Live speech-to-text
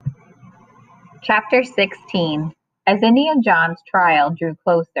Chapter 16. As Indian John's trial drew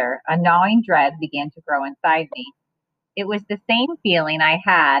closer, a gnawing dread began to grow inside me. It was the same feeling I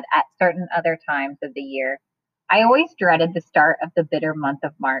had at certain other times of the year. I always dreaded the start of the bitter month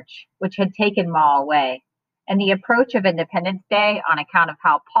of March, which had taken Ma away, and the approach of Independence Day on account of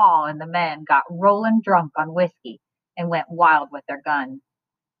how Paul and the men got rollin' drunk on whiskey and went wild with their guns,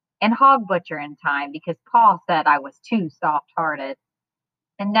 and hog butcherin' time because Paul said I was too soft-hearted.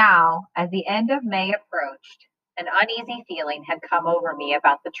 And now, as the end of May approached, an uneasy feeling had come over me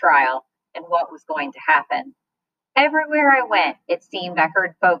about the trial and what was going to happen. Everywhere I went, it seemed I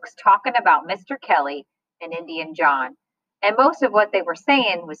heard folks talking about Mr. Kelly and Indian John, and most of what they were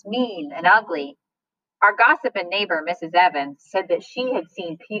saying was mean and ugly. Our gossiping neighbor, Mrs. Evans, said that she had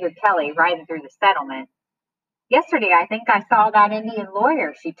seen Peter Kelly riding through the settlement. Yesterday, I think I saw that Indian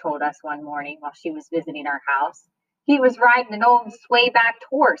lawyer, she told us one morning while she was visiting our house. He was riding an old sway-backed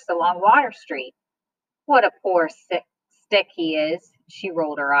horse along Water Street. What a poor stick he is, she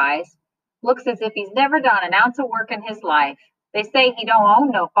rolled her eyes. Looks as if he's never done an ounce of work in his life. They say he don't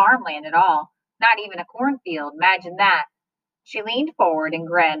own no farmland at all, not even a cornfield, imagine that. She leaned forward and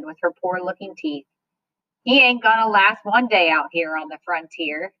grinned with her poor-looking teeth. He ain't gonna last one day out here on the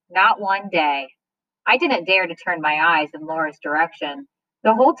frontier, not one day. I didn't dare to turn my eyes in Laura's direction.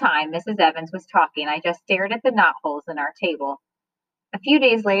 The whole time Mrs. Evans was talking, I just stared at the knotholes in our table. A few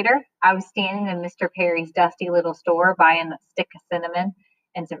days later, I was standing in Mr. Perry's dusty little store buying a stick of cinnamon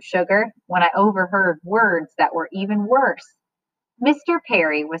and some sugar when I overheard words that were even worse. Mr.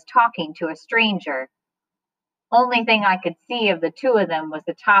 Perry was talking to a stranger. Only thing I could see of the two of them was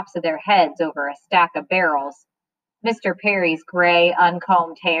the tops of their heads over a stack of barrels. Mr. Perry's gray,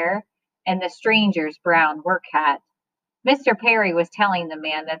 uncombed hair and the stranger's brown work hat. Mr. Perry was telling the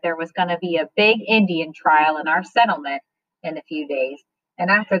man that there was going to be a big Indian trial in our settlement in a few days, and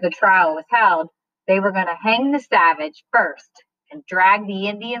after the trial was held, they were going to hang the savage first and drag the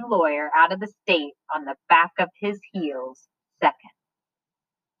Indian lawyer out of the state on the back of his heels second.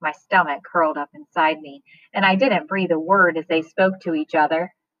 My stomach curled up inside me, and I didn't breathe a word as they spoke to each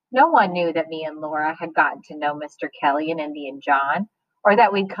other. No one knew that me and Laura had gotten to know Mr. Kelly and Indian John, or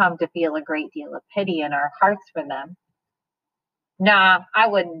that we'd come to feel a great deal of pity in our hearts for them. Nah, I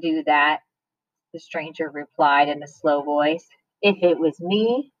wouldn't do that, the stranger replied in a slow voice. If it was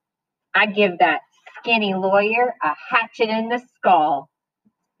me, I'd give that skinny lawyer a hatchet in the skull,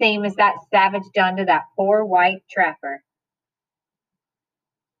 same as that savage done to that poor white trapper.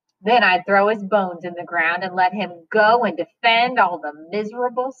 Then I'd throw his bones in the ground and let him go and defend all the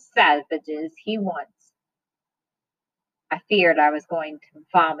miserable savages he wants. I feared I was going to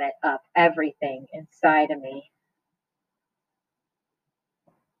vomit up everything inside of me.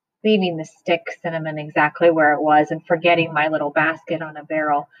 Leaving the stick cinnamon exactly where it was and forgetting my little basket on a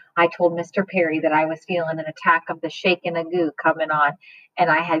barrel, I told Mr. Perry that I was feeling an attack of the shaking ague coming on, and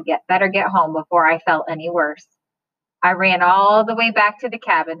I had better get home before I felt any worse. I ran all the way back to the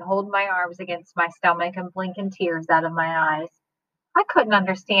cabin, holding my arms against my stomach and blinking tears out of my eyes. I couldn't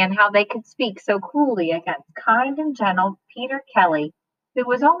understand how they could speak so cruelly against kind and gentle Peter Kelly, who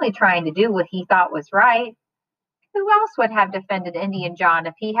was only trying to do what he thought was right. Who else would have defended Indian John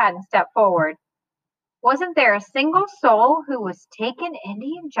if he hadn't stepped forward? Wasn't there a single soul who was taking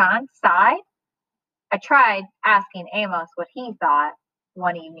Indian John's side? I tried asking Amos what he thought.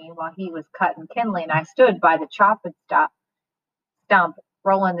 One evening while he was cutting kindling, I stood by the chopping stump,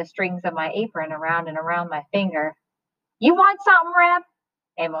 rolling the strings of my apron around and around my finger. You want something, Reb?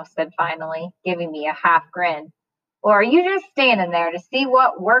 Amos said finally, giving me a half grin. Or are you just standing there to see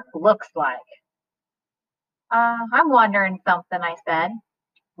what work looks like? I'm wondering something, I said.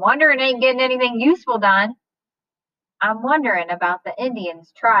 Wondering ain't getting anything useful done. I'm wondering about the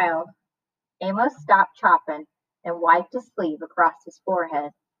Indians' trial. Amos stopped chopping and wiped his sleeve across his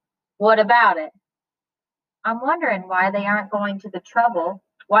forehead. What about it? I'm wondering why they are going to the trouble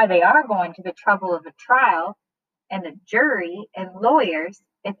of a trial and a jury and lawyers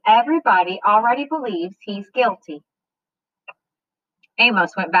if everybody already believes he's guilty.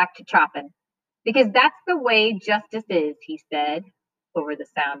 Amos went back to chopping. Because that's the way justice is, he said, over the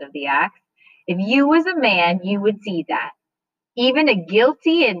sound of the axe. If you was a man, you would see that. Even a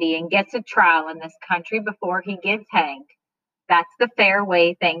guilty Indian gets a trial in this country before he gets hanged. That's the fair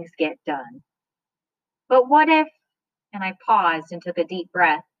way things get done. But what if, and I paused and took a deep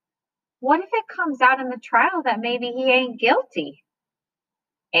breath, what if it comes out in the trial that maybe he ain't guilty?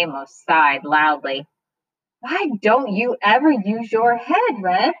 Amos sighed loudly. Why don't you ever use your head,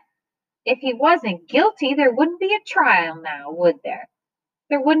 Red? If he wasn't guilty, there wouldn't be a trial now, would there?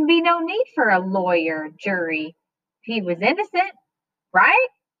 There wouldn't be no need for a lawyer, jury. If he was innocent, right?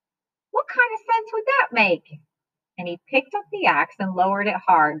 What kind of sense would that make? And he picked up the axe and lowered it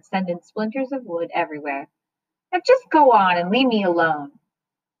hard, sending splinters of wood everywhere. Now just go on and leave me alone.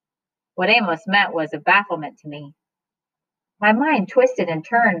 What Amos meant was a bafflement to me. My mind twisted and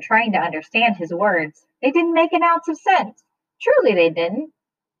turned, trying to understand his words. They didn't make an ounce of sense. Truly they didn't,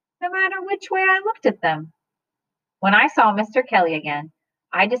 no matter which way I looked at them. When I saw Mr. Kelly again,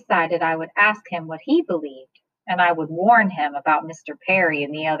 I decided I would ask him what he believed, and I would warn him about Mr. Perry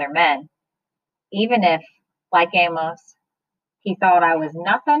and the other men, even if, like Amos, he thought I was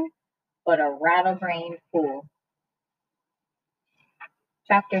nothing but a rattle-brained fool.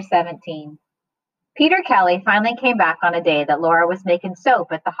 Chapter 17. Peter Kelly finally came back on a day that Laura was making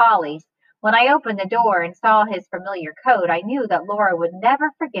soap at the Hollies. When I opened the door and saw his familiar coat, I knew that Laura would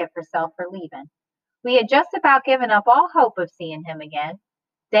never forgive herself for leaving. We had just about given up all hope of seeing him again.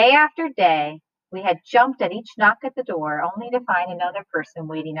 Day after day, we had jumped at each knock at the door, only to find another person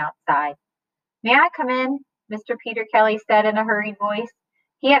waiting outside. "May I come in?" Mr. Peter Kelly said in a hurried voice.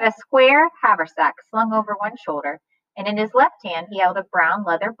 He had a square haversack slung over one shoulder, and in his left hand he held a brown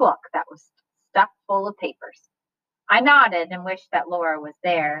leather book that was stuffed full of papers. I nodded and wished that Laura was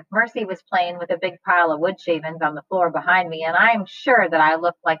there. Mercy was playing with a big pile of wood shavings on the floor behind me, and I am sure that I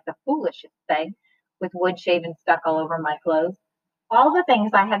looked like the foolishest thing, with wood shavings stuck all over my clothes. All the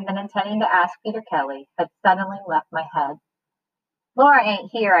things I had been intending to ask Peter Kelly had suddenly left my head. "Laura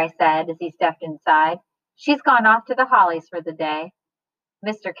ain't here," I said as he stepped inside. "She's gone off to the Hollies for the day."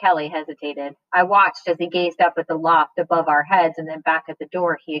 Mr. Kelly hesitated. I watched as he gazed up at the loft above our heads and then back at the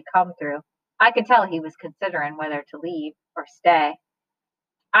door he had come through. I could tell he was considering whether to leave or stay.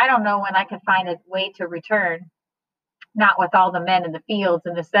 "I don't know when I can find a way to return. Not with all the men in the fields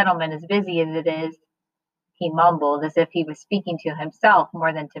and the settlement as busy as it is." He mumbled as if he was speaking to himself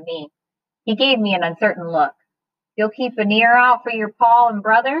more than to me. He gave me an uncertain look. "You'll keep an ear out for your pa and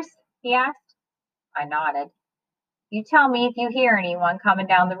brothers?" he asked. I nodded. "You tell me if you hear anyone coming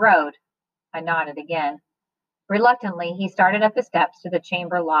down the road." I nodded again. Reluctantly, he started up the steps to the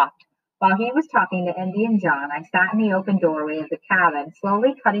chamber loft. While he was talking to Indian John, I sat in the open doorway of the cabin,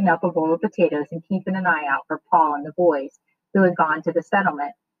 slowly cutting up a bowl of potatoes and keeping an eye out for Paul and the boys, who had gone to the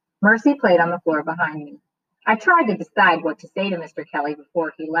settlement. Mercy played on the floor behind me. I tried to decide what to say to Mr. Kelly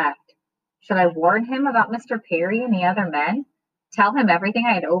before he left. Should I warn him about Mr. Perry and the other men? Tell him everything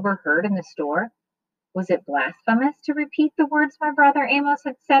I had overheard in the store? Was it blasphemous to repeat the words my brother Amos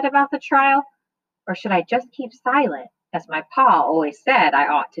had said about the trial? Or should I just keep silent, as my pa always said I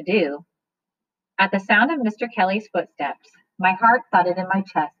ought to do? At the sound of Mr. Kelly's footsteps, my heart thudded in my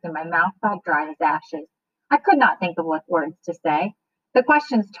chest and my mouth felt dry as ashes. I could not think of what words to say. The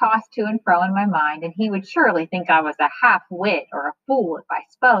questions tossed to and fro in my mind, and he would surely think I was a half-wit or a fool if I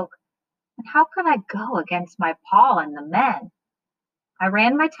spoke. And how could I go against my pa and the men? I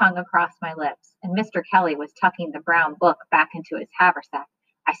ran my tongue across my lips, and Mr. Kelly was tucking the brown book back into his haversack.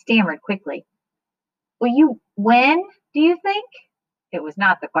 I stammered quickly. "Will you win, do you think?" It was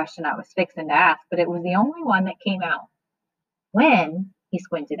not the question I was fixing to ask, but it was the only one that came out. "Win?" He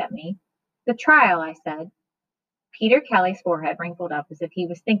squinted at me. "The trial," I said. Peter Kelly's forehead wrinkled up as if he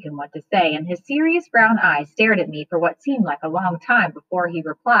was thinking what to say, and his serious brown eyes stared at me for what seemed like a long time before he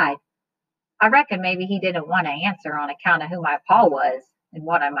replied. I reckon maybe he didn't want to answer on account of who my pa was and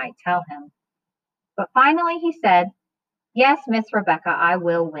what I might tell him. But finally he said, "Yes, Miss Rebecca, I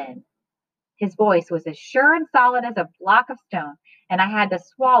will win." His voice was as sure and solid as a block of stone, and I had to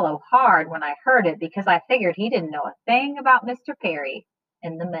swallow hard when I heard it because I figured he didn't know a thing about Mr. Perry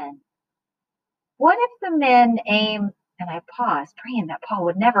and the men. "What if the men aim," and I paused, praying that Paul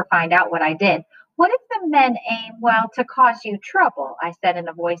would never find out what I did. "What if the men aim, well, to cause you trouble?" I said in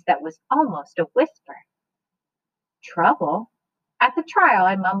a voice that was almost a whisper. "Trouble? At the trial,"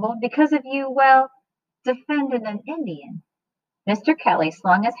 I mumbled, "because of you, well, defending an Indian." Mr. Kelly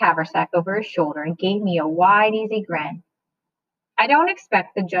slung his haversack over his shoulder and gave me a wide, easy grin. "I don't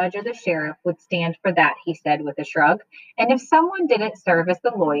expect the judge or the sheriff would stand for that," he said with a shrug. "And if someone didn't serve as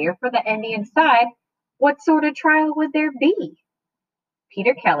the lawyer for the Indian side, what sort of trial would there be?"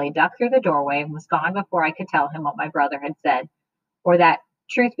 Peter Kelly ducked through the doorway and was gone before I could tell him what my brother had said, or that,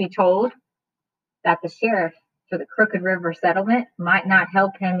 truth be told, that the sheriff for the Crooked River settlement might not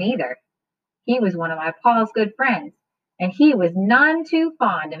help him either. He was one of my pa's good friends, and he was none too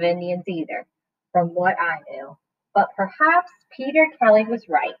fond of Indians either, from what I knew. But perhaps Peter Kelly was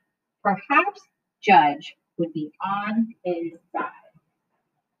right. Perhaps Judge would be on his side.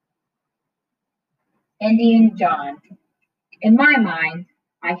 Indian John. In my mind,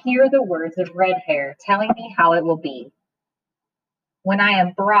 I hear the words of Red Hair telling me how it will be. When I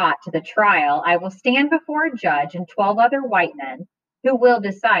am brought to the trial, I will stand before a judge and 12 other white men, Who will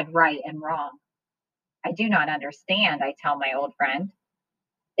decide right and wrong? I do not understand, I tell my old friend.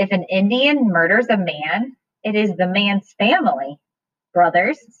 If an Indian murders a man, it is the man's family,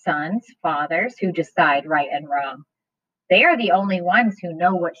 brothers, sons, fathers, who decide right and wrong. They are the only ones who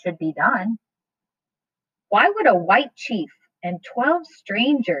know what should be done. Why would a white chief and 12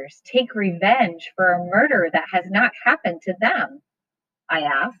 strangers take revenge for a murder that has not happened to them? I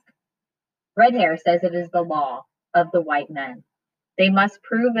ask. Red Hair says it is the law of the white men. They must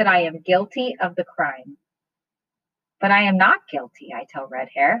prove that I am guilty of the crime. But I am not guilty, I tell Red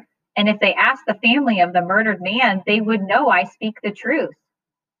Hair. And if they ask the family of the murdered man, they would know I speak the truth.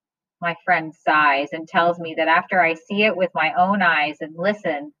 My friend sighs and tells me that after I see it with my own eyes and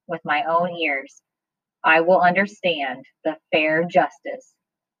listen with my own ears, I will understand the fair justice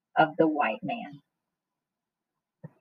of the white man.